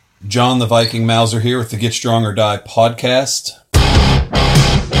John the Viking Mauser here with the Get Strong or Die podcast.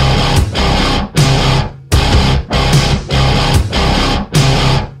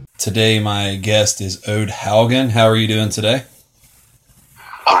 Today my guest is Haugen. How are you doing today?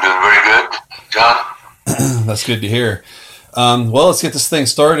 I'm doing very good, John. That's good to hear. Well, let's get this thing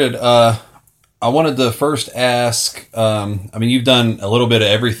started. I wanted to first ask, you've done a little bit of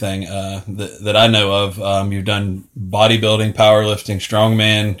everything that I know of. You've done bodybuilding, powerlifting,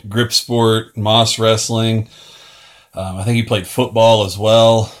 strongman, grip sport, moss wrestling. I think you played football as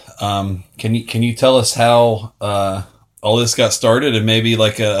well. Can you tell us how all this got started and maybe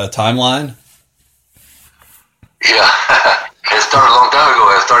like a timeline? Yeah, it started a long time ago.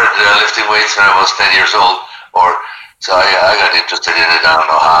 I started lifting weights when I was 10 years old, So I got interested in it. I don't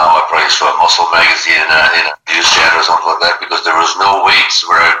know how. I probably saw a muscle magazine in a news channel or something like that, because there was no weights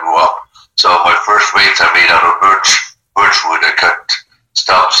where I grew up. So my first weights I made out of birchwood. I cut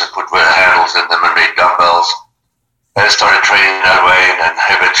stubs and put handles in them and made dumbbells. And I started training that way, and then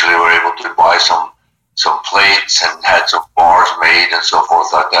eventually were able to buy some plates and had some bars made and so forth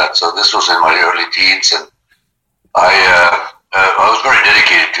like that. So this was in my early teens, and I was very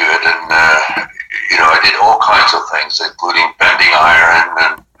dedicated to it, and I did all kinds of things, including bending iron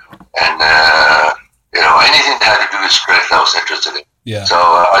and anything that had to do with strength I was interested in. Yeah. So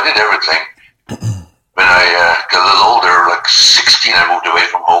I did everything. When I got a little older, like 16, I moved away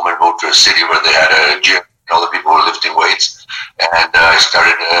from home and moved to a city where they had a gym. All the people were lifting weights, and I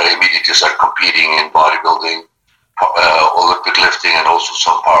started immediately started competing in bodybuilding, Olympic lifting, and also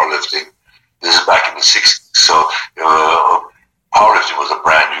some powerlifting. This is back in the 60s, so powerlifting was a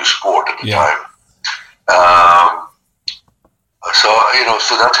brand new sport at the time.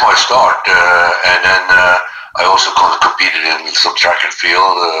 So that's my start, and then I also competed in some track and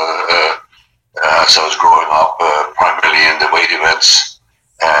field as I was growing up, primarily in the weight events.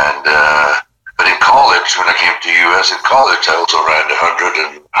 And but in college, when I came to the U.S. in college, I also ran the 100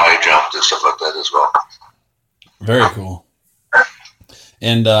 and high jump and stuff like that as well. Very cool.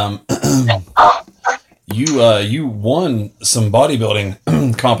 And you won some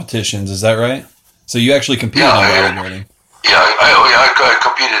bodybuilding competitions, is that right? So you actually competed in bodybuilding? Yeah, I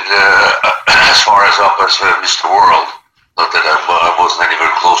competed as far as up as Mr. World. Not that I wasn't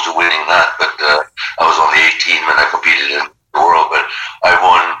anywhere close to winning that, but I was only 18 when I competed in the world. But I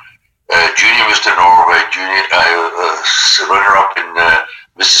won Junior Mr. Norway, runner-up in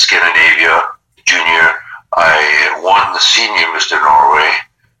Mr. Scandinavia, Junior. I won the Senior Mr. Norway,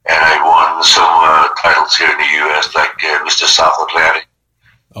 and I won some titles here in the U.S., like Mr. South Atlantic,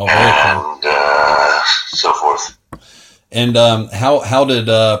 and so forth. And how did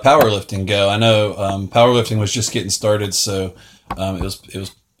powerlifting go? I know powerlifting was just getting started, so it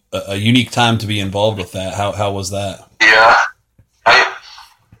was a unique time to be involved with that. How was that? Yeah,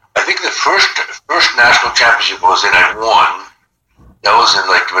 I think the first national championship was in I won. That was in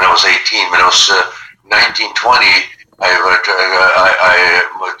when I was 18. When I was 19, 20,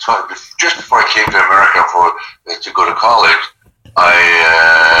 just before I came to America to go to college,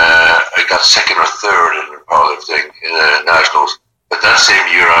 I got second or third in powerlifting in the nationals. But that same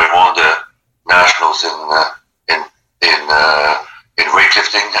year, I won the nationals in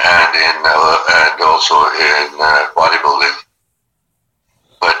weightlifting and also in bodybuilding.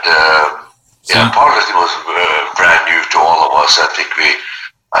 But powerlifting was brand new to all of us. I think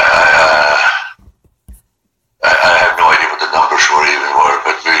I have no idea what the numbers were,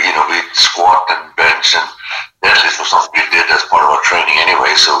 but we squat and bench and deadlift was something we did as part of our training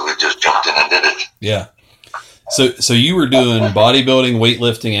anyway, so we just jumped in and did it. Yeah. So you were doing bodybuilding,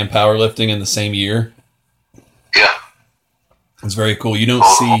 weightlifting, and powerlifting in the same year? Yeah. It's very cool. You don't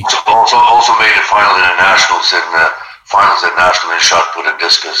see... Also made a final in the nationals at national in shot put and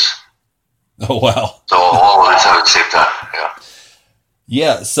discus. Oh, wow. So all of this at the same time, yeah.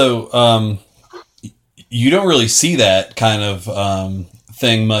 Yeah, so you don't really see that kind of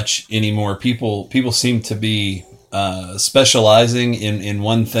thing much anymore. People seem to be specializing in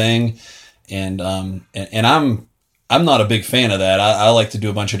one thing, and I'm not a big fan of that. I like to do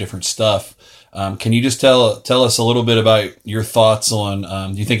a bunch of different stuff. Can you just tell us a little bit about your thoughts on?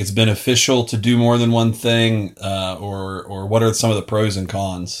 Do you think it's beneficial to do more than one thing, or what are some of the pros and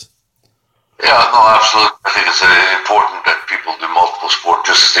cons? Yeah, no, absolutely. I think it's important that people do multiple sports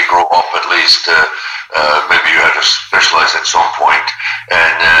just as they grow up, at least. Maybe you had to specialize at some point.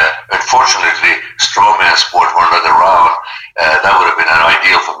 And unfortunately, strongman sport were not around. That would have been an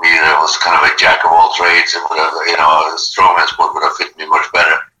ideal for me. That was kind of a jack of all trades, and strongman sport would have fit me much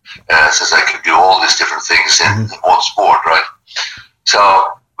better, since I could do all these different things in one sport, right? So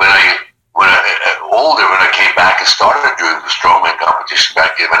when I older, when I came back and started doing the strongman competition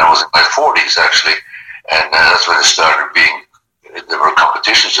back in when I was in my 40s, actually, and that's when it started being, there were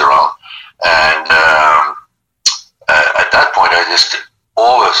competitions around. And at that point, I just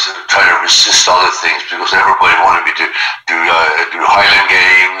always try to resist other things because everybody wanted me to do Highland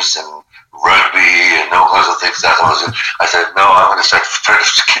Games and rugby and all kinds of things. I said, no, I'm going to start trying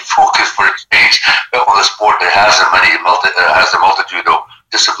to keep focused for a change on a sport that has a multitude of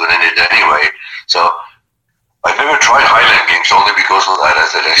discipline in it anyway. So I never tried Highland Games only because of that. I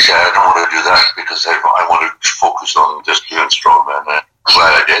said, actually, I don't want to do that because I want to focus on just doing strongman. I'm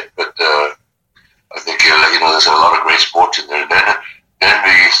glad I did, but I think there's a lot of great sports in there. And then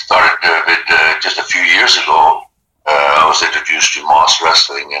we started with just a few years ago. I was introduced to Moss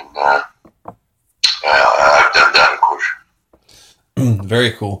Wrestling, and I've done that, of course.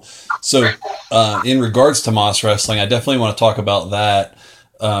 Very cool. So, in regards to Moss Wrestling, I definitely want to talk about that.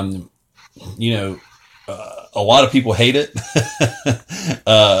 A lot of people hate it.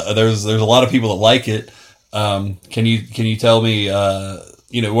 There's a lot of people that like it. Can you tell me,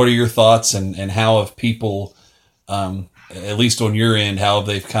 what are your thoughts and how have people, at least on your end, how have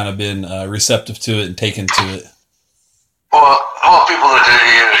they kind of been receptive to it and taken to it? Well, people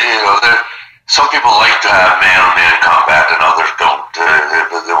some people like to have man-on-man combat and others don't.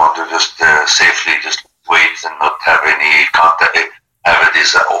 They want to just safely just wait and not have any contact, have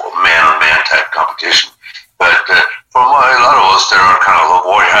this man-on-man type competition. But for a lot of us, there are kind of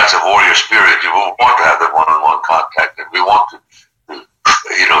has a warrior spirit. You want to have the one-on-one contact, and we want to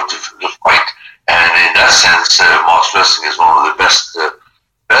fight. And in that sense, Moss Wrestling is one of the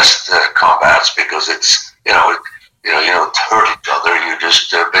best combats because it's you don't hurt each other. You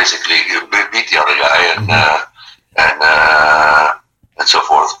just basically beat the other guy and so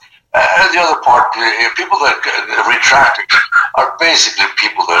forth. And the other part, people that retract are basically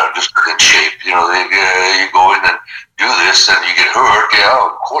people that are just in shape. You go in and do this and you get hurt. Yeah,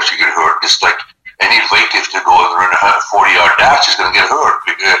 of course you get hurt. It's like any weightlifter going and run a 40-yard dash is going to get hurt.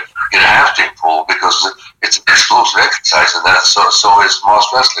 Get a hamstring pull because it's an explosive exercise, and that's so is Moss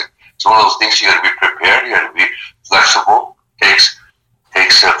Wrestling. It's one of those things you got to be prepared. You got to be flexible. It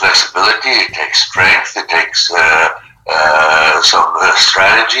takes flexibility. It takes strength. It takes some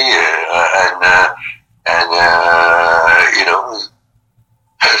strategy, not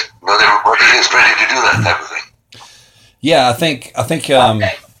everybody is ready to do that type of thing. Yeah, I think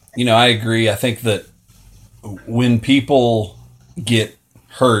I agree. I think that when people get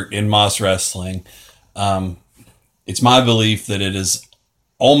hurt in Moss Wrestling, it's my belief that it is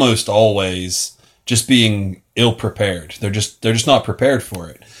almost always just being ill prepared. They're just not prepared for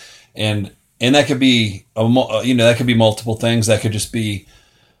it, and that could be that could be multiple things. That could just be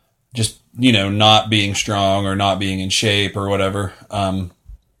not being strong or not being in shape or whatever.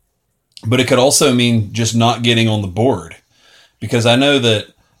 But it could also mean just not getting on the board, because I know that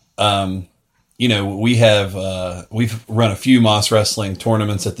we've run a few Moss Wrestling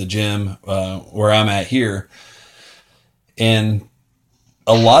tournaments at the gym where I'm at here, and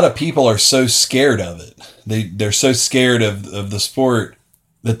a lot of people are so scared of it. They're so scared of the sport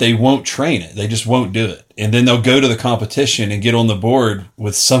that they won't train it. They just won't do it. And then they'll go to the competition and get on the board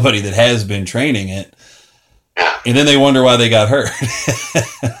with somebody that has been training it. And then they wonder why they got hurt. I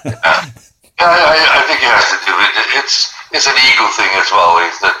think it has to do with it. It's an ego thing as well.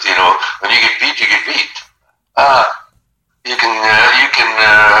 Is that, when you get beat, you get beat. You can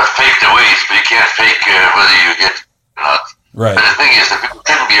fake the ways, but you can't fake whether you get or not. Right. But the thing is that people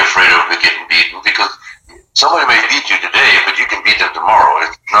shouldn't be afraid of getting beaten, because somebody may beat you today, but you can beat them tomorrow.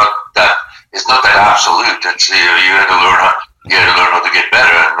 It's not that absolute. It's you had to learn how to get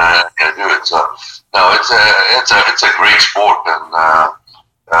better and do it. So no, it's a great sport, and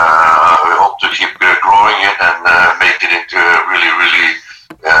we hope to keep growing it and make it into a really, really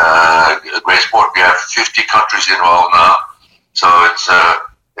great sport. We have 50 countries involved now, so it's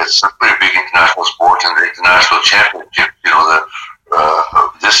a pretty big international sport, and the international championship.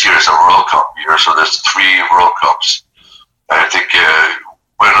 This year is a World Cup year, so there's 3 World Cups. I think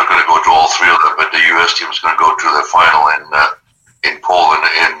we're not going to go to all 3 of them, but the U.S. team is going to go to the final in Poland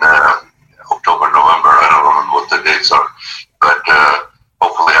in October, November. I don't remember what the dates are, but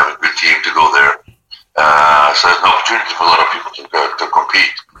hopefully have a good team to go there. So there's an opportunity for a lot of people to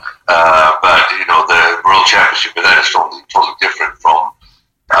compete. But the World Championship, that is totally different from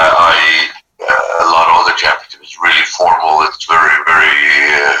a lot of other championships. It's really formal. It's very,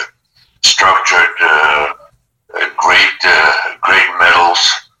 very structured. Great medals,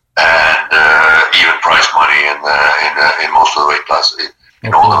 and even prize money in most of the weight classes,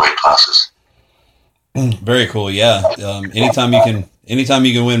 in all the weight classes. Very cool. Yeah. Anytime you can anytime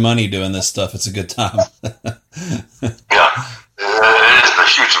you can win money doing this stuff, it's a good time. Yeah. It isn't a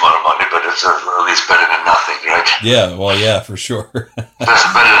huge amount of money, but it's at least better than nothing, right? Yeah, well, yeah, for sure. That's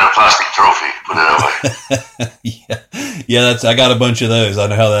better than a plastic trophy, put it that way. Yeah, I got a bunch of those. I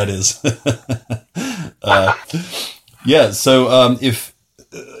know how that is. Yeah, so if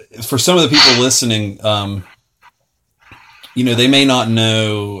for some of the people listening, they may not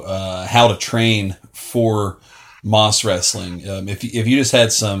know how to train for Moss wrestling. If you just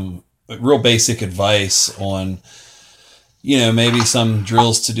had some real basic advice on, maybe some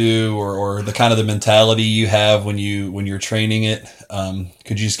drills to do or the kind of the mentality you have when you're training it,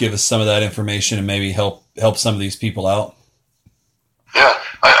 could you just give us some of that information and maybe help some of these people out? Yeah,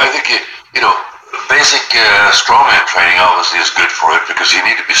 I think basic strongman training obviously is good for it because you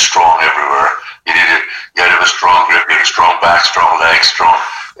need to be strong everywhere. You have a strong grip, you have a strong back, strong legs, strong,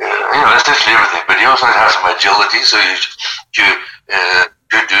 essentially everything. But you also have some agility, so you should do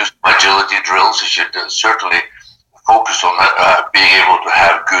some agility drills. You should certainly focus on being able to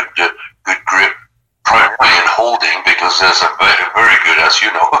have good grip, primarily in holding, because there's a very, very good, as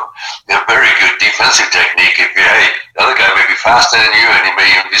you know, a very good defensive technique. If the other guy may be faster than you and he may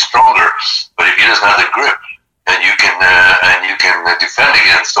even be stronger, but if he doesn't have the grip, and you can defend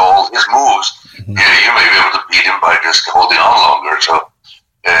against all his moves, you may be able to beat him by just holding on longer. So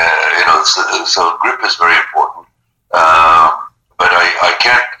so grip is very important. But I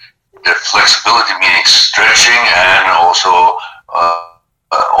can't. The flexibility meaning stretching and also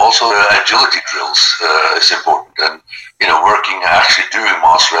agility drills is important, and actually doing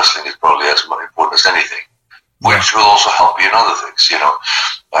Moss wrestling is probably as important as anything, which will also help you in other things. I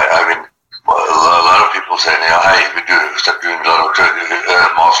mean, a lot of people say, hey, we start doing a lot of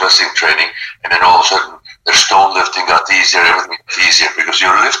Moss wrestling training, and then all of a sudden their stone lifting got easier, everything got easier because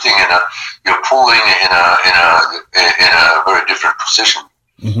you're lifting you're pulling in a very different position.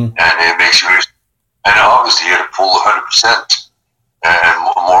 And it makes you, and obviously you have to pull 100% and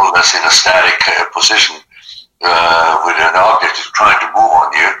more or less in a static position with an object trying to move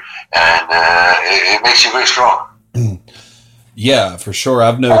on you, and it makes you very strong. Yeah, for sure.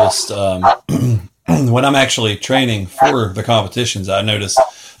 I've noticed when I'm actually training for the competitions, I notice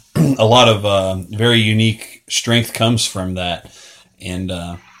a lot of very unique strength comes from that, and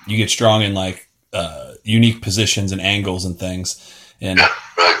you get strong in like unique positions and angles and things. And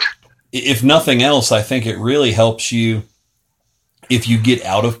right. If nothing else, I think it really helps you if you get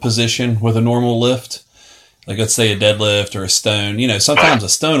out of position with a normal lift. Like let's say a deadlift or a stone. Sometimes a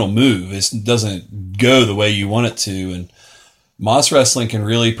stone will move. It doesn't go the way you want it to. And Moss wrestling can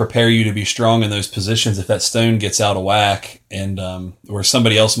really prepare you to be strong in those positions. If that stone gets out of whack and or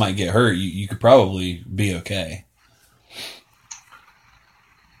somebody else might get hurt, you could probably be okay.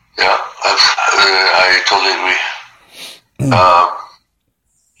 Yeah, I totally agree.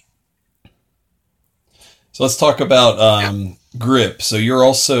 So let's talk about grip. So you're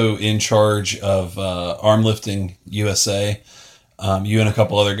also in charge of Arm Lifting USA. You and a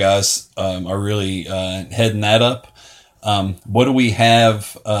couple other guys are really heading that up. What do we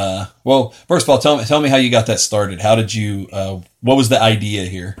have? Well, first of all, tell me how you got that started. How did you? What was the idea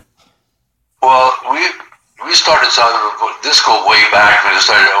here? Well, we started this go way back when it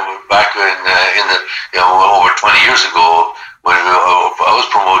started back in the over 20 years ago. When I was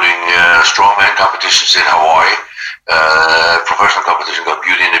promoting strongman competitions in Hawaii, professional competition called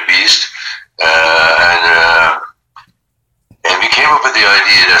Beauty and the Beast, and we came up with the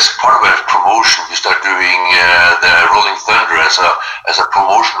idea that as part of a promotion, we started doing the Rolling Thunder as a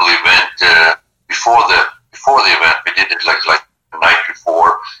promotional event before the event. We did it like the night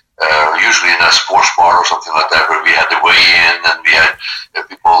before, usually in a sports bar or something like that, where we had the weigh-in and we had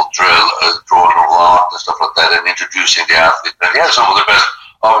people drawing a lot and stuff like that, and introducing the athlete. And we had some of the best.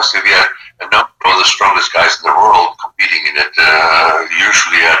 Obviously, we had a number of the strongest guys in the world competing in it.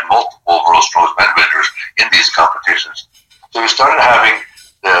 Usually, had multiple world's strongest men vendors in these competitions. So we started having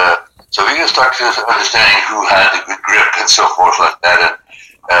so we started understanding who had the good grip and so forth like that. And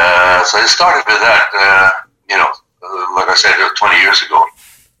so it started with that. Like I said, 20 years ago.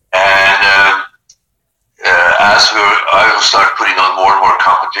 And I will start putting on more and more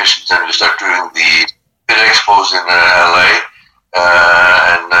competitions, and we start doing the Fit Expos in LA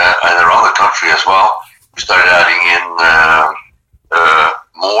and around the country as well. We started adding in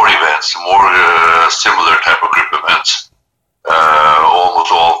more events, more similar type of group events.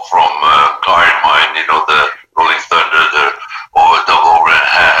 Almost all from Iron Mine, the Rolling Thunder, the double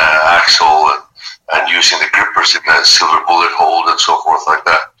overhead axle, and using the grippers in the silver bullet hold and so forth like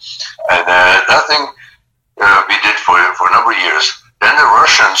that. And that thing we did for a number of years. Then the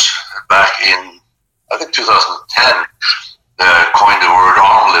Russians, back in, I think, 2010, coined the word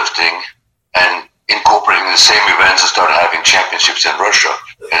arm lifting and incorporating the same events and started having championships in Russia.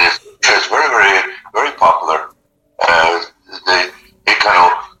 And it's very, very, very popular. They kind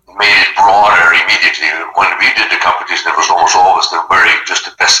of made it broader immediately. When we did the competition, it was almost always just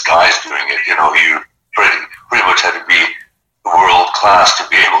the best guys doing it. You pretty much had to be world class to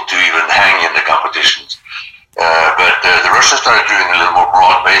be able to even hang in the competitions. But the Russians started doing a little more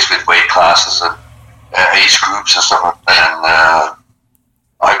broad based with weight classes and age groups and stuff like that. And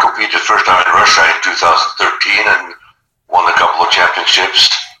I competed first time in Russia in 2013 and won a couple of championships.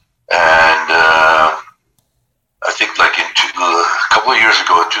 And I think like a couple of years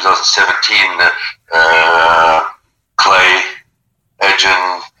ago, in 2017, Clay,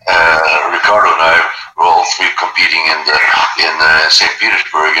 Edgen, Ricardo and I were all three competing in St.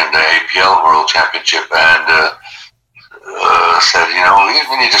 Petersburg in the APL World Championship, and said,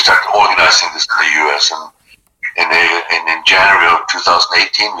 we need to start organizing this in the U.S. And in January of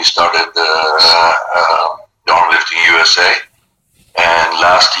 2018, we started the Armlifting USA. And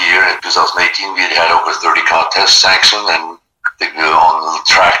last year, in 2018, we had over 30 contests sanctioned, and I think we're on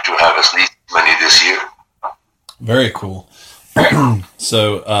track to have at least many this year. Very cool.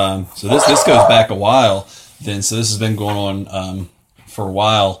 So this goes back a while then. So this has been going on for a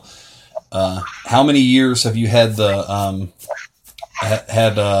while. How many years have you had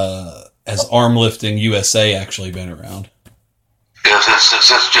has Armlifting USA actually been around? Yeah,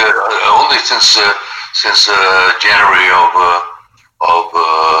 only since January of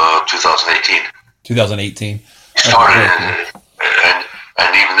 2018. 2018. Started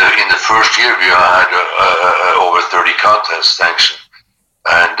and even in the first year we had over 30 contests sanctioned,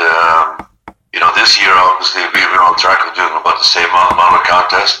 and this year obviously we were on track of doing about the same amount of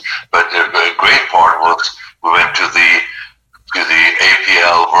contests. But the great part was we went to the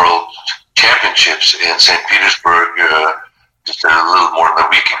APL World Championships in St. Petersburg just a little more than a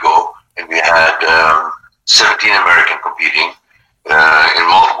week ago, and we had 17 American competing in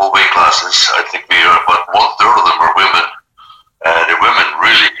multiple weight classes. I think about 1/3 of them were women. The women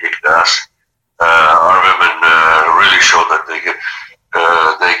really kicked ass. Our women really showed that they could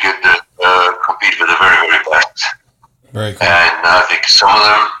compete with the very, very best. Very cool. And I think some of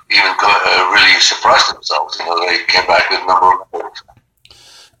them even really surprised themselves. They came back with a number of medals.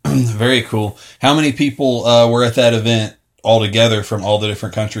 Very cool. How many people were at that event altogether from all the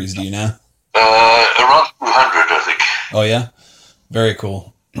different countries? Do you know? Around 200, I think. Oh yeah, very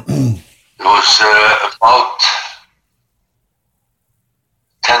cool. It was about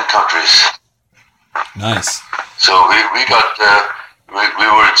 10 countries. Nice. So we got we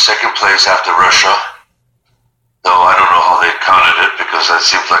were in second place after Russia. Though I don't know how they counted it, because it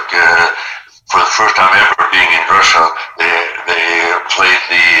seems like for the first time ever being in Russia, they played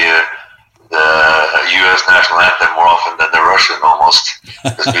the U.S. national anthem more often than the Russian almost.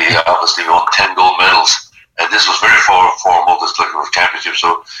 Because we obviously won 10 gold medals. And this was very formal, this looking for championship.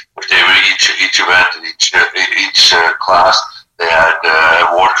 So if they were each event and each class, they had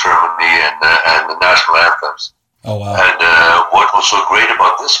award ceremony and the national anthems. Oh wow! And what was so great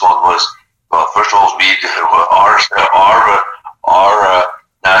about this one was, well, first of all, our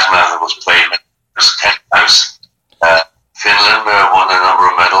national anthem was played 10 times. Finland won a number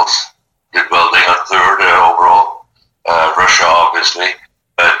of medals. Did well; they got third overall. Russia, obviously.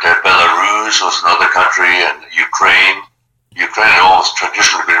 But Belarus was another country, and Ukraine. Ukraine had always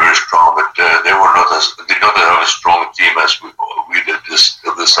traditionally been very strong, but they did not have as strong a team as we did this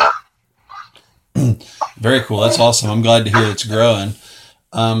time. Very cool. That's awesome. I'm glad to hear it's growing.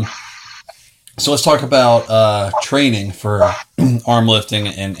 So let's talk about training for arm lifting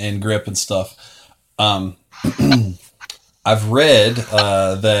and grip and stuff. I've read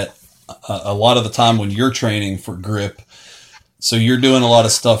that a lot of the time when you're training for grip, so you're doing a lot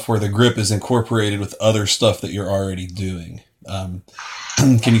of stuff where the grip is incorporated with other stuff that you're already doing.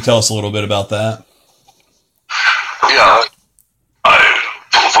 Can you tell us a little bit about that? Yeah,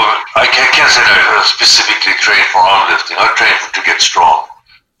 I can't say that I specifically train for arm lifting. I train to get strong,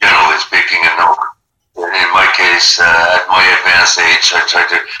 generally speaking. And in my case, at my advanced age,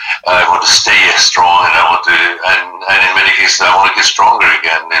 I want to stay strong, and and in many cases, I want to get stronger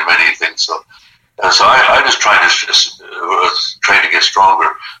again in many things. So I just try to train to get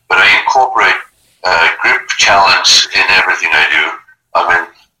stronger, but I incorporate grip challenge in everything I do. I mean,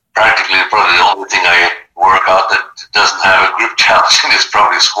 practically probably the only thing I work out that doesn't have a grip challenge is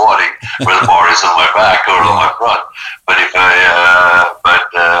probably squatting, where the bar is on my back or on my front. But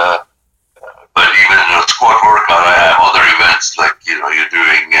but even in a squat workout, I have other events like you're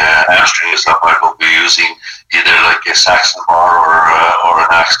doing hamstring and stuff. I will be using either like a Saxon bar or an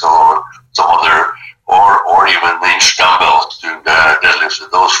Axel or some other or even the inch dumbbells deadlifts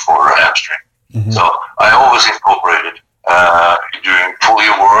with those for hamstring. Mm-hmm. So I always incorporated during pulley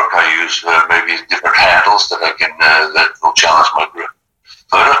work. I use maybe different handles that I can that will challenge my grip.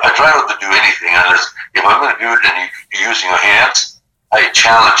 So I try not to do anything unless if I'm going to do it and you're using your hands, I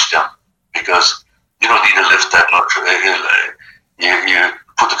challenge them because you don't need to lift that much. You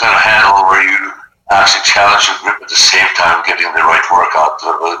put the kind of handle where you actually challenge your grip at the same time getting the right workout,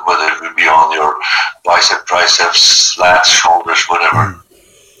 whether it would be on your bicep, triceps, lats, shoulders, whatever.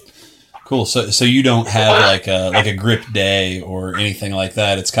 Cool. So you don't have like a grip day or anything like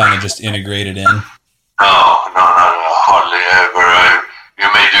that. It's kind of just integrated in. No, hardly ever. You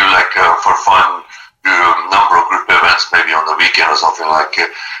may do like for fun, do a number of group events, maybe on the weekend or something like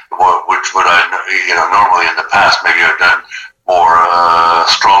it. Which would I, normally in the past maybe I've done more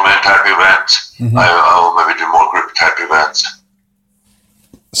strongman type events. Mm-hmm. I will maybe do more group type events.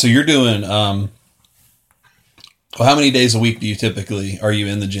 So you're doing well, how many days a week are you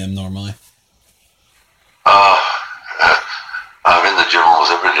in the gym normally? I'm in the gym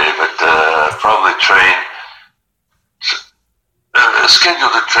almost every day, but probably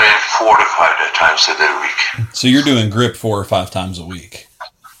scheduled to train 4 to 5 times a day a week. So you're doing grip 4 or 5 times a week.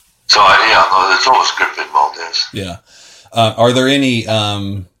 So there's always grip involved. Yes. Yeah. Are there any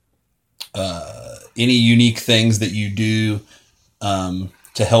unique things that you do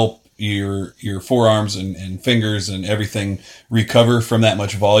to help your forearms and fingers and everything recover from that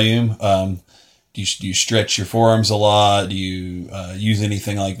much volume? Do you stretch your forearms a lot? Do you use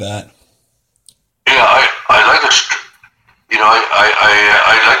anything like that? Yeah, I like to,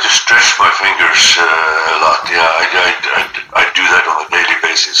 I like to stretch my fingers a lot. Yeah, I do that on a daily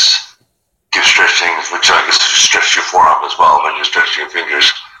basis. Give stretching, which I guess stretch your forearm as well when you stretch your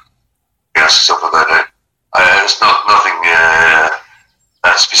fingers. Yes, stuff like that. It's nothing that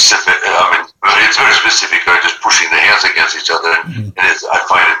specific. I mean, it's very specific. I'm just pushing the hands against each other, and I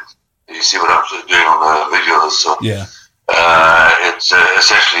find it. You see what I'm doing on the videos. So yeah, it's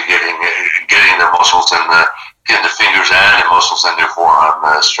essentially getting the muscles and getting the fingers and the muscles in your forearm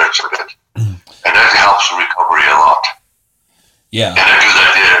stretch a bit, and that helps recovery a lot. Yeah, and I do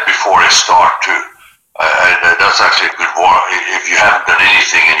that before I start too. That's actually a good one. If you haven't done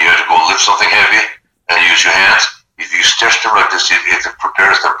anything and you have to go lift something heavy and use your hands, if you stretch them like this, it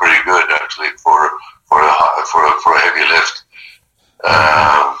prepares them pretty good actually for a heavy lift.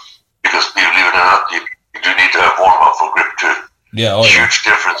 Because believe it or not, you do need to have warm up for grip too. Yeah, huge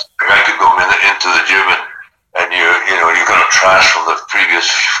difference. I could go into the gym and you're gonna trash from the previous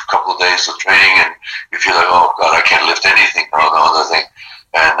couple of days of training, and you feel like, oh god, I can't lift anything or the other thing,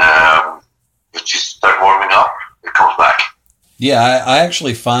 and if you start warming up, it comes back. Yeah, I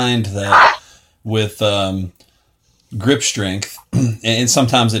actually find that with grip strength, and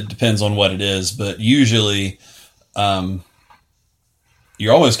sometimes it depends on what it is, but usually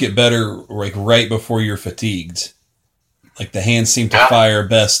you almost get better like right before you're fatigued. Like the hands seem to fire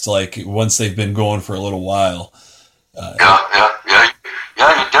best like once they've been going for a little while. You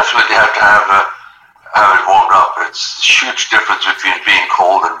definitely have to have it warmed up. It's a huge difference between being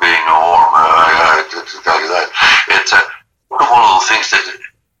cold and being warm. I to tell you that. It's one of those things that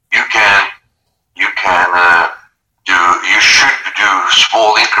you can do. You should do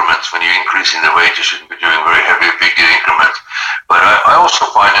small increments when you're increasing the weight. You shouldn't be doing very heavy, big increments. But I also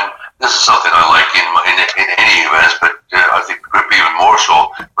find, and this is something I like in any events, but I think grip even more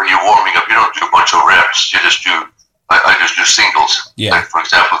so. When you're warming up, you don't do a bunch of reps. You just do. I just do singles. Yeah. Like for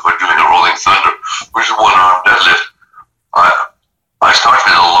example, if we're doing a rolling thunder, which is one arm deadlift, I start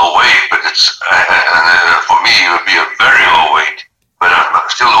with a low weight, but for me it would be a very low weight. But I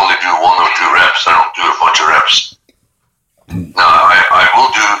still only do 1 or 2 reps. I don't do a bunch of reps. Now I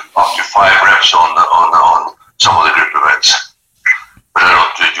will do up to 5 reps on some of the grip events, but I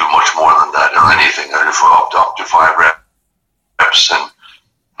don't do much more than that on anything. I do for up to 5 reps, and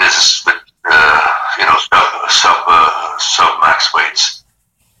this is sub max weights.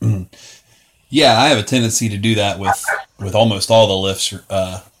 Yeah, I have a tendency to do that with almost all the lifts,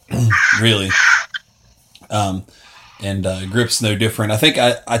 really. And grip's no different. I think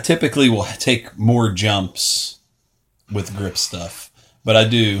I typically will take more jumps with grip stuff, but I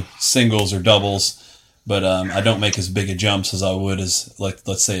do singles or doubles, but I don't make as big a jumps as I would as, like,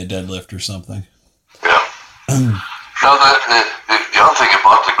 let's say a deadlift or something. Yeah. Now, the other thing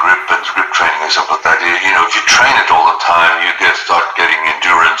about the grip and grip training and stuff like that, if you train it all the time, you start getting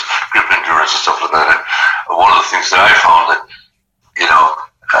grip endurance and stuff like that. And one of the things that I found that,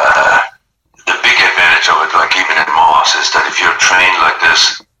 the big advantage of it, like even in Moss, is that if you're trained like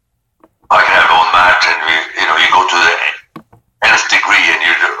this, I can have on mat, and you go to the nth degree and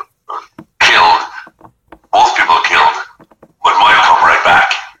you're killed. Both people are killed. But my come right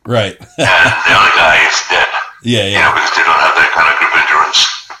and the other guy is dead. Yeah, You know, because they don't have that kind of grip endurance.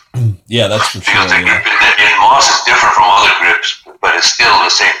 Yeah, that's for sure. Because the grip in Moss is different from other grips, but it's still the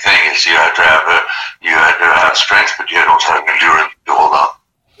same thing. Is you have to have strength, but you don't have endurance to hold on.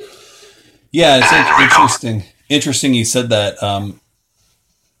 Yeah, it's interesting. Interesting you said that,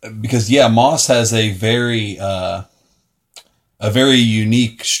 because Moss has a very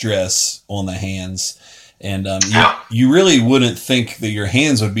unique stress on the hands, and you really wouldn't think that your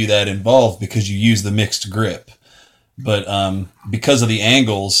hands would be that involved because you use the mixed grip. But because of the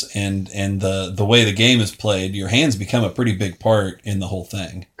angles and the way the game is played, your hands become a pretty big part in the whole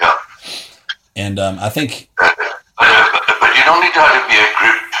thing. Yeah. And I think... But you don't need to have to be a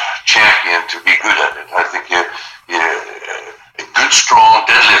grip champion to be good at it. I think a good, strong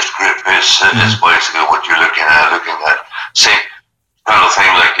deadlift grip is basically what you're looking at. Same kind of thing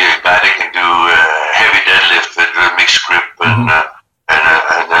like a guy that can do heavy deadlift with a mixed grip and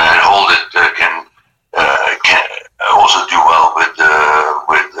hold it can also do well with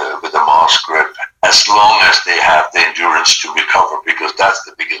the Moss grip, as long as they have the endurance to recover, because that's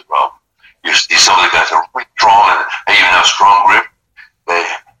the biggest problem. You see some of the guys are really strong and even have strong grip.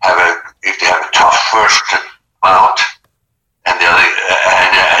 If they have a tough first mount and they win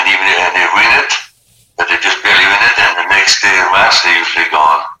it, but they just barely win it, and the next match they're usually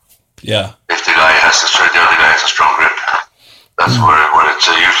gone. Yeah. If the other guy has a strong grip. That's where it's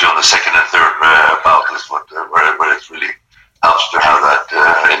usually on the second and third bout is where it really helps to have that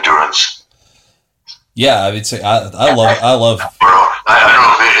endurance. Yeah, I would say I love. I don't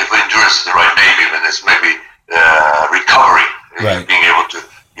know if endurance is the right name. Even it's maybe recovery. Right. Being able to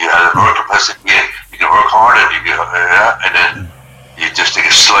have the work capacity, and you can work hard, and and then you just take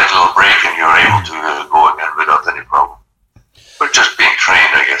a slight little break, and you're able to go again without any problem. But just being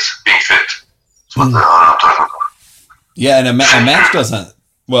trained, I guess, being fit. That's what I'm talking about. Yeah, and a match doesn't,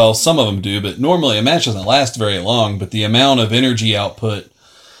 well, some of them do, but normally a match doesn't last very long, but the amount of energy output,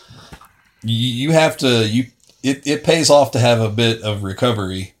 you have to, it pays off to have a bit of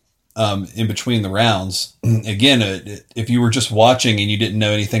recovery in between the rounds. Again, if you were just watching and you didn't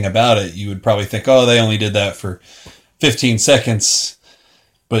know anything about it, you would probably think, oh, they only did that for 15 seconds,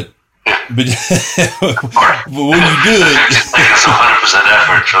 but when you do it... It's 100%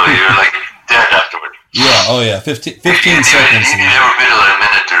 effort, so you're like dead afterward. Yeah, oh yeah, 15 seconds. You need every bit of a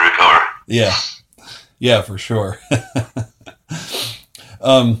minute to recover. Yeah, for sure.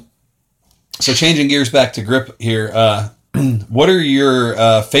 So changing gears back to grip here, what are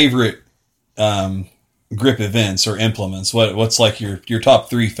your favorite grip events or implements? What's like your top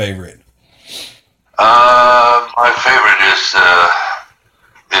 3 favorite? My favorite is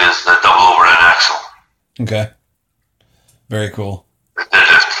the double overhead axle. Okay, very cool. The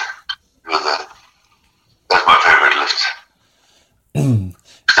deadlift with that's my favorite lift.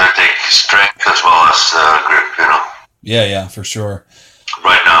 I take strength as well as grip, you know. Yeah, for sure.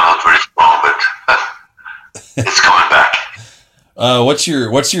 Right now, I'm not very strong, but it's coming back.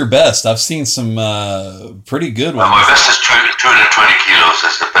 What's your best? I've seen some pretty good ones. My best is 220 kilos.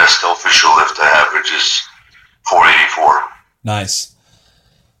 Is the best official lift I have, which is 484. Nice.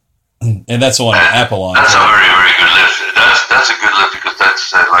 And that's the one in Apollon. That's a very, very good lift. That's a good lift because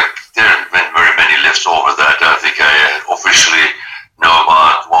that's like there haven't been very many lifts over that. I think I officially know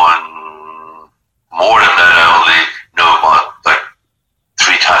about one more than that. I only know about like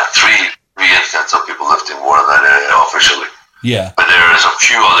three instances of people lifting more than that officially. Yeah. But there is a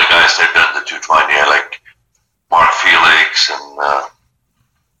few other guys that have done the 220, like Mark Felix and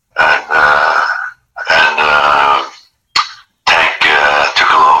Tank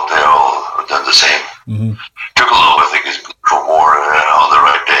Tukalov. They all done the same. Mm-hmm. Tukalov, I think, is good for more on the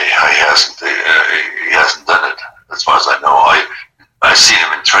right day. He hasn't done it as far as I know. I've seen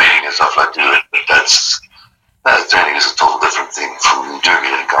him in training and stuff like that. But that training is a total different thing from doing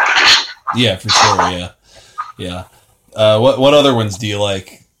it in competition. Yeah, for sure. Yeah. What other ones do you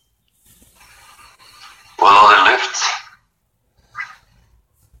like? What other lifts?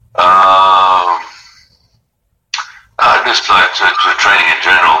 I just like training in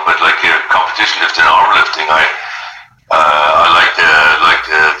general, but like competition lifting, arm lifting, I like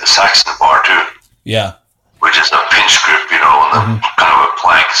the Saxon bar too. Yeah. Which is a pinch grip, you know, and kind of a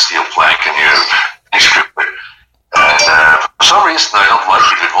plank, steel plank, and you pinch grip it. And for some reason, I don't like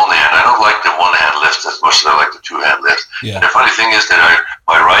it with one hand. I don't like the one hand lift as much as I like the 2-hand lift. Yeah. And the funny thing is that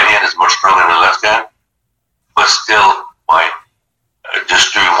my right hand is much stronger than the left hand, but still,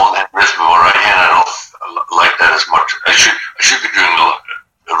 just doing one hand lift with my right hand, I don't like that as much. I should be doing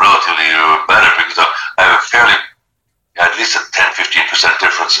relatively better because I have a fairly, at least a 10-15%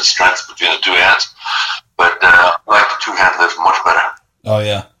 difference in strength between the two hands. But I like the 2-hand lift much better. Oh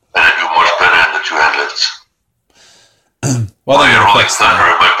yeah. And I do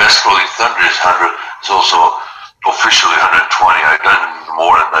best rolling thunder is 100. It's also officially 120. I've done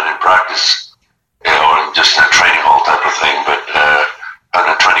more than that in practice, or in just a training hall type of thing. But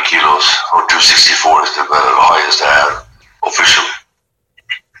 120 kilos or 264 is the highest I have officially.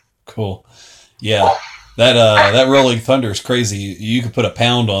 Cool. Yeah. That rolling thunder is crazy. You could put a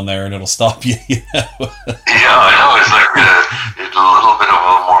pound on there and it'll stop you. You know? Yeah, I know. It's like it's a little bit of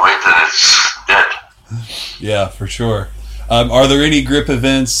more weight than it's dead. Yeah, for sure. Are there any grip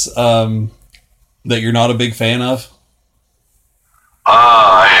events that you're not a big fan of?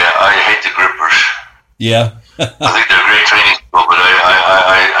 I hate the grippers. Yeah. I think they're great training people, but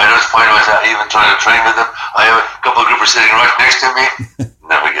I don't find myself even trying to train with them. I have a couple of grippers sitting right next to me.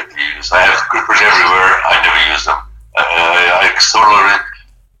 Never get to use. I have grippers everywhere. I never use them. I sort of.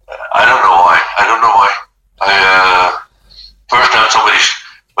 I don't know why. First time somebody,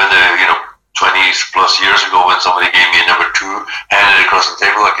 when 20 plus years ago, when somebody gave me a number 2, handed it across the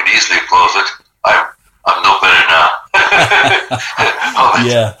table, I could easily close it. I'm no better now.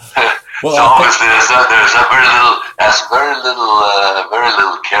 Yeah. Well, so obviously there's very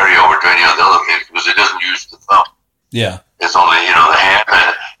little carryover to any of the other things because it doesn't use the thumb. Yeah. It's only the hand,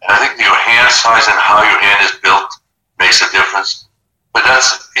 and I think your hand size and how your hand is built makes a difference. But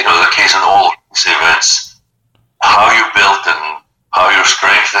that's the case in all these events. How you built and how your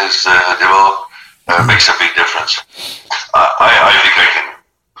strength is developed makes a big difference. I think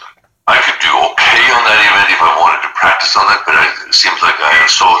I could do okay on that event if I wanted to practice on it, but it seems like I am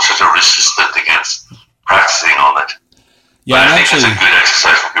such a resistant against practicing on it. Yeah, but I think it's a good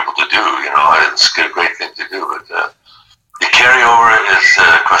exercise for people to do. It's a great thing to do, but the carryover is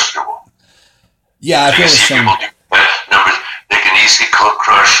questionable. Yeah, I feel the same. People do numbers. They can easily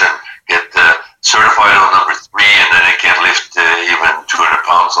crush and get certified on number 3, and then they can't lift even 200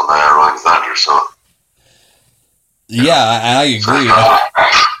 pounds on the rolling thunder. So. Yeah, I agree.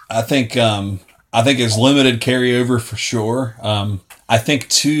 I think it's limited carryover for sure. I think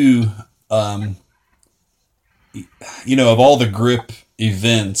too, of all the grip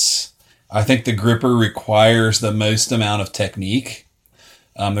events, I think the gripper requires the most amount of technique.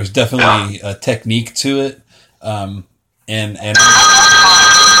 There's definitely a technique to it, and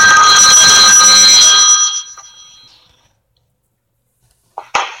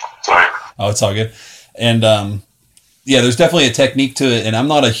sorry. Oh, it's all good. And there's definitely a technique to it, and I'm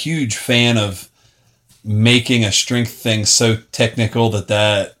not a huge fan of making a strength thing so technical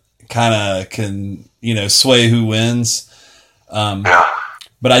that kind of can sway who wins.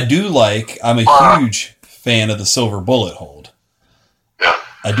 But I'm a huge fan of the silver bullet hold. Yeah,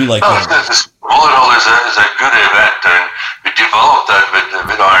 I do like that. This bullet hold is a good event, and we developed that with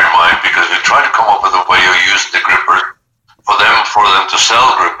Iron Mind because we tried to come up with a way of using the gripper for them to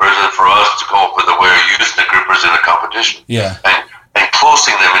sell grippers, and for us to come up with a way of using the grippers in a competition. Yeah, and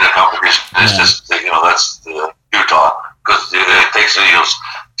closing them in a competition is just that's the Utah because it takes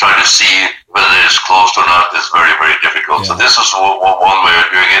trying to see whether it's closed or not is very, very difficult. So this is one way of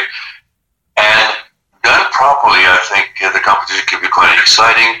doing it. And done properly, I think the competition can be quite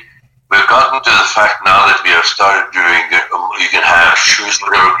exciting. We've gotten to the fact now that we have started doing, you can have choose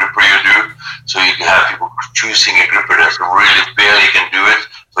whatever gripper you do. So you can have people choosing a gripper that really barely can do it.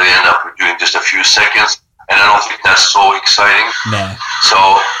 So they end up doing just a few seconds. And I don't think that's so exciting. No. So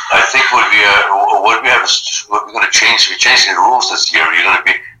I think what we're going to change. We're changing the rules this year. You're going to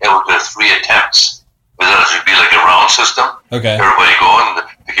be able to have 3 attempts. Whether it should be like a round system. Okay. Everybody go and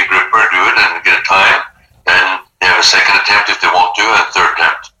pick a gripper, do it, and get a time. Then they have a second attempt if they want to, and a third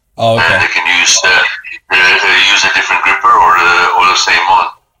attempt. Oh, okay. And they can use a different gripper or the same one.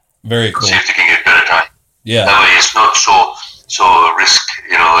 Very cool. See if they can get better time. Yeah. That way it's not so risk.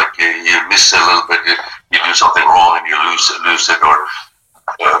 Like you miss a little bit. You do something wrong and you lose it, or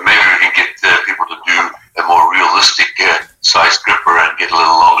maybe we can get people to do a more realistic size gripper and get a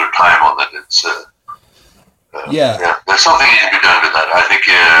little longer time on it. It's there's something that can be done with that. I think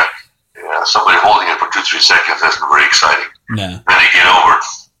somebody holding it for 2-3 seconds isn't very exciting. No. Then they get over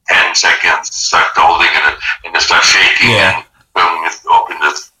 10 seconds, start holding it, and they start shaking, and boom, up in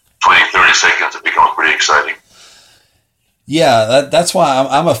the 20-30 seconds, it becomes pretty exciting. Yeah, that's why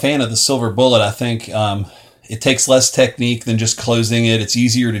I'm a fan of the silver bullet. I think it takes less technique than just closing it. It's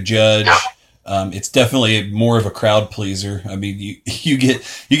easier to judge. Yeah. It's definitely more of a crowd pleaser. I mean, you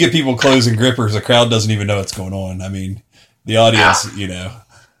get people closing grippers. The crowd doesn't even know what's going on. I mean, the audience,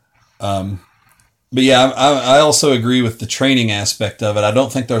 But yeah, I also agree with the training aspect of it. I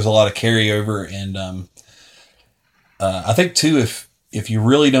don't think there's a lot of carryover, and I think too, if you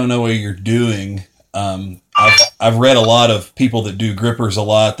really don't know what you're doing. I've read a lot of people that do grippers a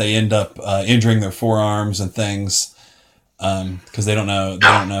lot. They end up injuring their forearms and things because they don't know. They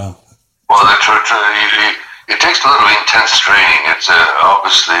don't know. Well, it takes a little intense training. It's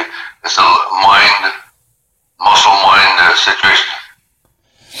obviously it's a muscle-mind situation.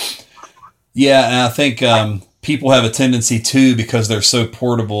 Yeah, and I think people have a tendency too, because they're so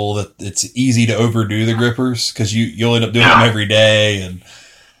portable, that it's easy to overdo the grippers, because you'll end up doing them every day, and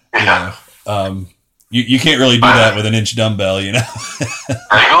you can't really do that with an inch dumbbell, It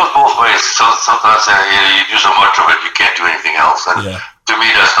goes both ways. So sometimes you do so much of it, you can't do anything else, and to me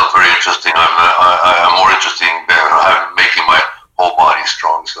that's not very interesting. I'm more interested in making my whole body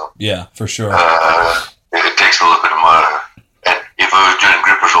strong. So yeah, for sure. It takes a little bit of my. And if I was doing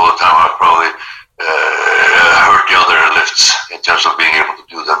grippers all the time, I'd probably hurt the other lifts in terms of being able to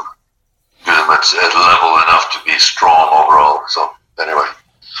do them at level enough to be strong overall. So anyway,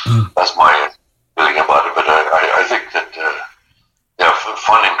 that's my feeling about it. But I think that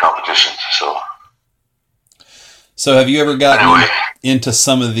fun in competition. So have you ever gotten into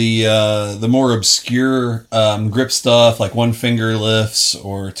some of the more obscure grip stuff, like 1-finger lifts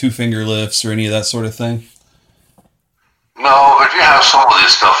or 2-finger lifts or any of that sort of thing? No, but we have some of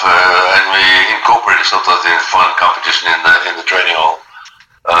this stuff, and we incorporate it sometimes in fun competition in the training hall.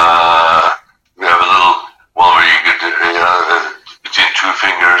 We have a little one where you get between 2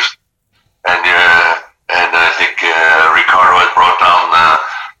 fingers, and I think Ricardo had brought down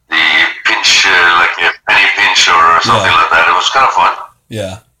the pinch, like a penny pinch or something like that. It was kind of fun.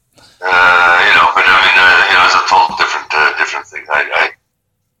 Yeah. But I mean, it's a total different thing.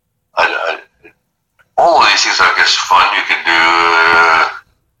 All of these things are just fun. You can do,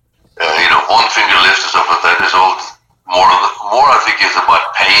 1-finger lifts and stuff like that. Is all more I think is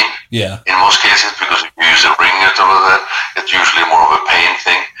about pain. Yeah. In most cases, because if you use a ring or something like that, it's usually more of a pain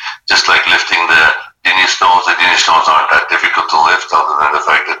thing. Just like lifting the dini stones. The dini stones aren't that difficult to lift, other than the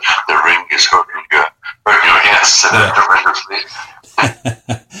fact that the ring is hurting your hands tremendously.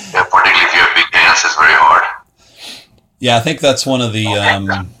 Particularly if you have big hands, it's very hard. Yeah, I think that's one of the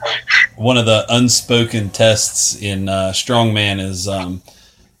unspoken tests in Strongman is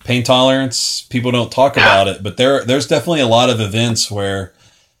pain tolerance. People don't talk about it, but there's definitely a lot of events where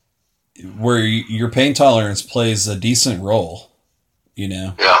your pain tolerance plays a decent role.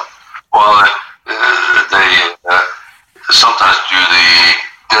 Yeah. Well, they sometimes do the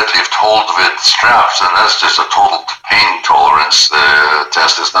deadlift hold with straps, and that's just a total pain tolerance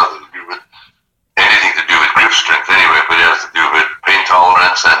test. It's nothing to do with anything to do with grip strength anyway, but it has to do with pain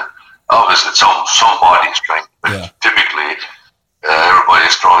tolerance and obviously some body strength. But typically,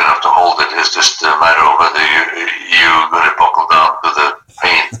 everybody's strong enough to hold it. It's just a matter of whether you're going to buckle down to the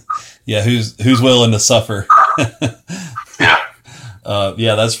pain. Yeah, who's willing to suffer?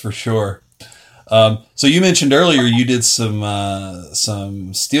 Yeah, that's for sure. So you mentioned earlier you did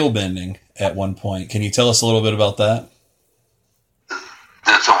some steel bending at one point. Can you tell us a little bit about that?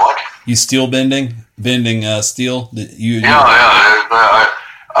 Did some what? You steel bending steel? I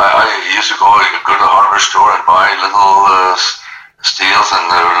used to go to the hardware store and buy little steels and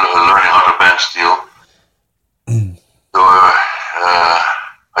learning how to bend steel. So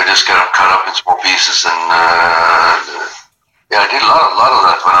I just get them cut up in small pieces, and I did a lot of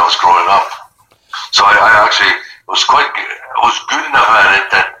that when I was growing up. So I actually was good enough at it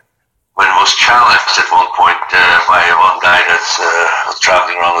that when I was challenged at one point by one guy that's was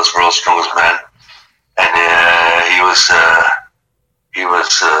traveling around as world's strongest man, and he was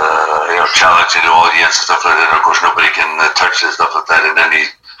challenging the audience and stuff like that. And of course, nobody can touch it and stuff like that. And then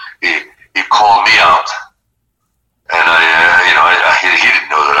he called me out, and he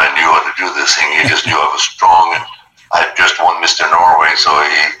didn't know that I knew how to do this thing. He just knew I was strong, and I had just won Mr. Norway, so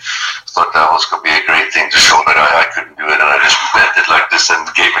he thought that was going to be a great thing to show that I couldn't do it, and I just bent it like this and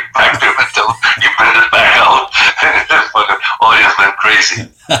gave it back to him until he bent it back out. And the fucking audience went crazy.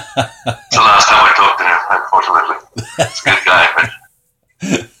 It's the last time I talked to him, unfortunately. He's a good guy, but...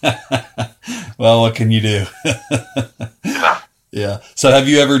 Well, what can you do? Yeah. So have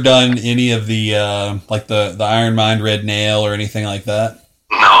you ever done any of the, like the Iron Mind Red Nail or anything like that?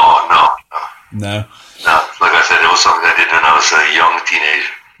 No? No, like I said, it was something I did when I was a young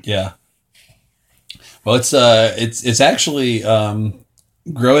teenager. Yeah. Well, it's actually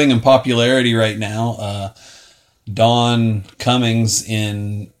growing in popularity right now. Don Cummings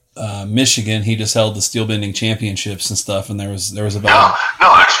in Michigan, he just held the steel bending championships and stuff, and there was about.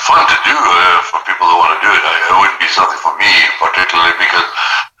 No, it's fun to do for people who want to do it. It wouldn't be something for me particularly because,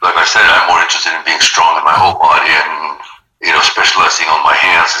 like I said, I'm more interested in being strong in my whole body, and specializing on my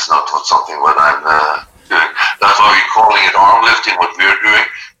hands is not something that I'm doing. That's why we're calling it arm lifting. What we're doing,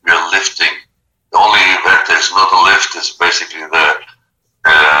 we're lifting. The only event that's not a lift is basically the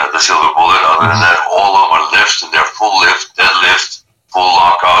the silver bullet. Other than that, all of them are lifts, and they're full lift, deadlift, full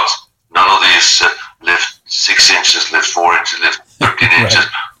lockouts. None of these lift 6 inches, lift 4 inches, lift 13 inches.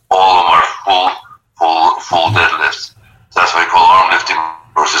 Right. All of them are full deadlifts. That's what we call arm lifting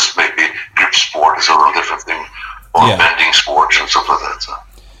versus maybe grip sport is a little different thing, or bending sports and stuff like that. So.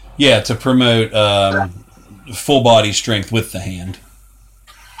 Yeah, to promote full body strength with the hand.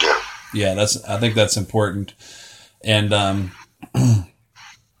 Yeah, I think that's important, and I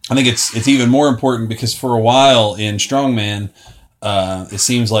think it's even more important because for a while in strongman, it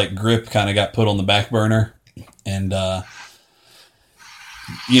seems like grip kind of got put on the back burner, and I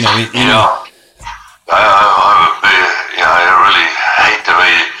really hate the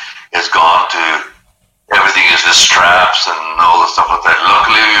way it's gone to everything is the straps and all the stuff like that.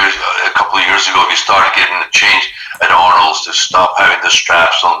 Luckily, a couple of years ago, we started getting a change at Arnold's to stop having the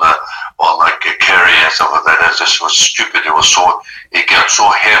straps on like a carry and stuff like that. That just was stupid. It got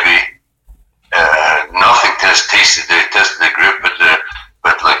so heavy. Nothing tasted. They tested the grip,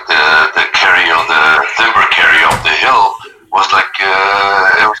 but like the carry on the timber carry up the hill was like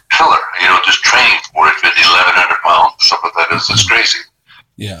it was killer. Just training for it with 1,100 pounds, stuff like that. It's just crazy.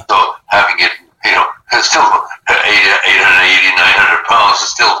 Yeah. So having it, it's still 880, 900 pounds.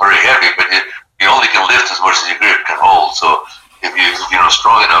 It's still very heavy, but you only can lift as much as your grip can hold. So if you're not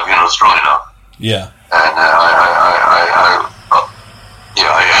strong enough, you're not strong enough. Yeah. And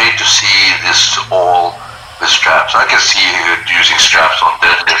I hate to see this all with straps. I can see using straps on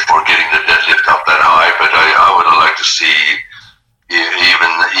deadlift or getting the deadlift up that high, but I would like to see even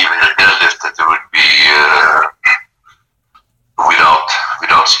the deadlift that there would be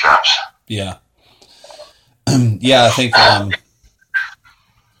without straps. Yeah. Yeah, I think.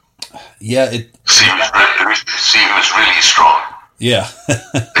 See who's really strong. Yeah. They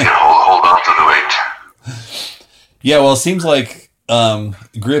can hold on to the weight. Yeah, well, it seems like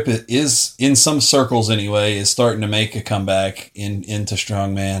grip is in some circles anyway is starting to make a comeback into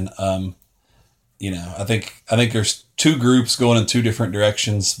strongman. I think there's two groups going in two different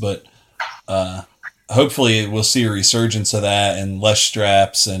directions, but hopefully we'll see a resurgence of that and less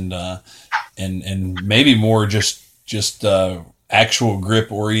straps and maybe more just actual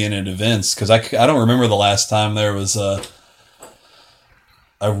grip oriented events. Cause I don't remember the last time there was a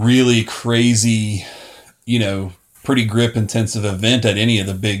really crazy, pretty grip intensive event at any of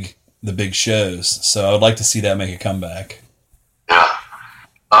the big shows. So I would like to see that make a comeback. Yeah.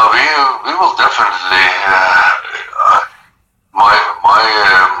 We will definitely,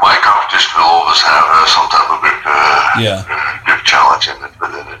 my competition will always have some type of grip challenge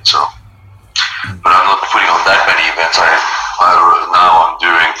within it. So, but I'm not putting on that many events. Now I'm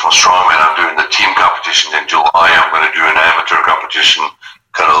doing for Strongman. I'm doing the team competition in July. I'm going to do an amateur competition,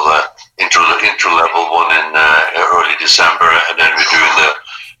 kind of the intro level one in early December, and then we're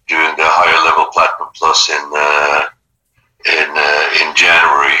doing the higher level Platinum Plus in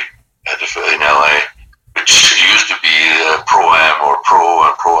January in LA, which used to be Pro-Am or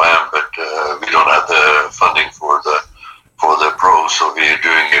Pro-Am, but we don't have the funding for the Pro, so we're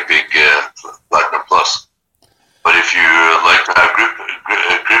doing a big Platinum Plus. But if you like to have grip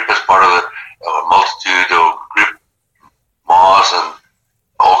as part of the multitude of grip mods and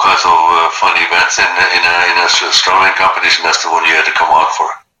all kinds of fun events in a strongman competition, that's the one you had to come out for.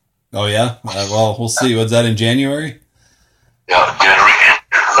 Oh yeah, well we'll see. Was that in January? Yeah, January.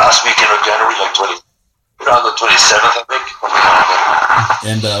 Last weekend of January, around the 27th, I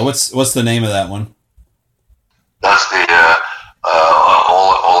And think. what's the name of that one? That's the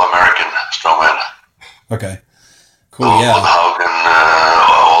All American Strongman. Okay. Cool. Yeah. Haugen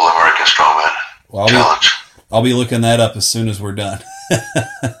All American Strongman Challenge. I'll be looking that up as soon as we're done.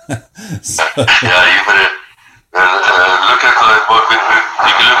 So. Yeah, you better look at what you can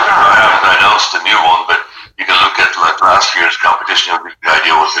look at. I haven't announced the new one, but you can look at last year's competition and get the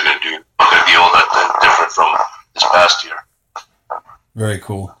idea what they're going to do. Not going to be all that different from this past year. Very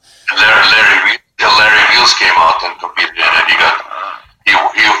cool. Larry Wheels came out and competed, and he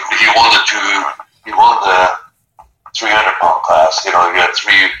won the 300-pound class. You got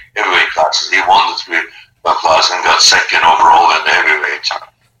 3 heavyweight classes. He won the 300-pound class and got second overall in the heavyweight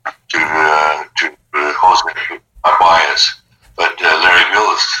to Haugen by bias. But Larry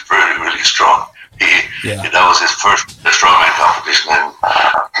Wheels is really strong. That was his first strongman competition, and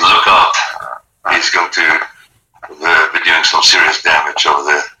look out, he's going to be doing some serious damage over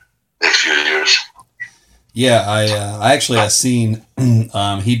the next few years. Yeah, I actually have seen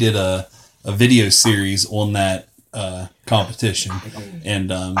he did a video series on that competition,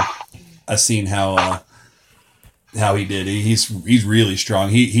 and I've seen how he did. He's really strong.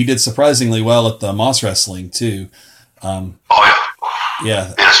 He did surprisingly well at the Moss wrestling too.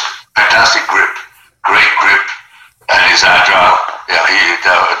 Yeah. Yes, fantastic grip, great grip, and he's agile. Yeah, he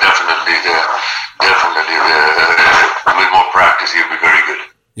definitely, with more practice, he'll be very good.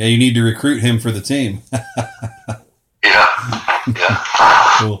 Yeah, you need to recruit him for the team. Yeah.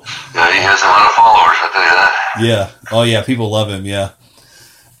 Cool. Yeah, he has a lot of followers, I'll tell you that. Yeah. Oh, yeah, people love him, yeah.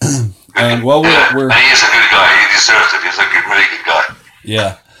 And, well, we're and he's a good guy. He deserves it. He's a good, really good guy.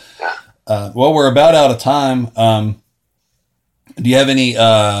 Yeah. Well, we're about out of time. Do you have any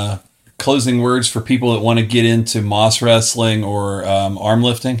closing words for people that want to get into Moss wrestling or arm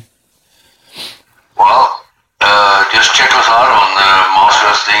lifting? Well, just check us out on Moss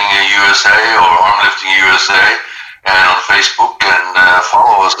Wrestling USA or Arm Lifting USA, and on Facebook, and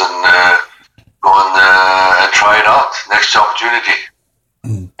follow us and go and try it out. Next opportunity.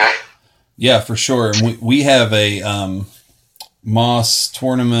 Okay. Yeah, for sure. And we have a Moss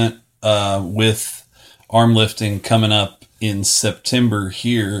tournament with arm lifting coming up in September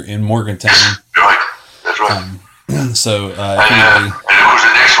here in Morgantown. Right, that's right. So, and of course,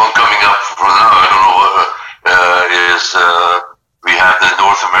 the next one coming up for now, I don't know what is we have the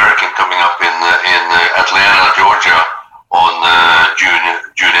North American coming up in Atlanta, Georgia, on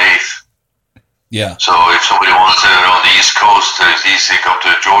June 8th. Yeah. So if somebody wants it on the East Coast, it's easy to come to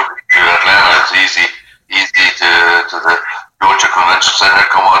Georgia, to Atlanta. It's easy to the Georgia Convention Center,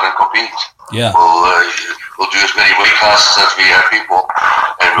 come out and compete. Yeah. We'll do as many weight classes as we have people,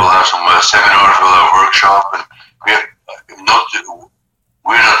 and we'll have some seminars, we'll have a workshop, and we're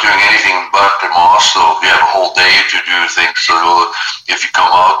not doing anything but the Moss, so we have a whole day to do things. So if you come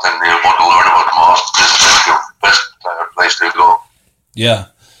out and you want to learn about Moss, this is your best place to go. Yeah,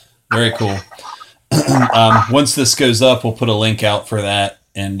 very cool. Once this goes up, we'll put a link out for that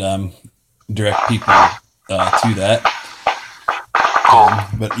and direct people to that.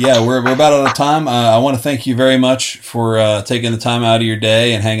 But yeah, we're about out of time. I want to thank you very much for taking the time out of your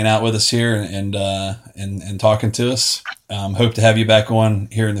day and hanging out with us here and talking to us. Hope to have you back on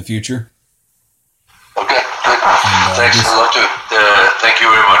here in the future. Okay, good. Thanks a lot too. Thank you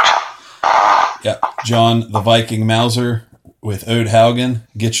very much. Yeah, John the Viking Mauser with Ode Haugen.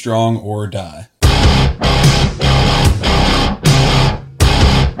 Get strong or die.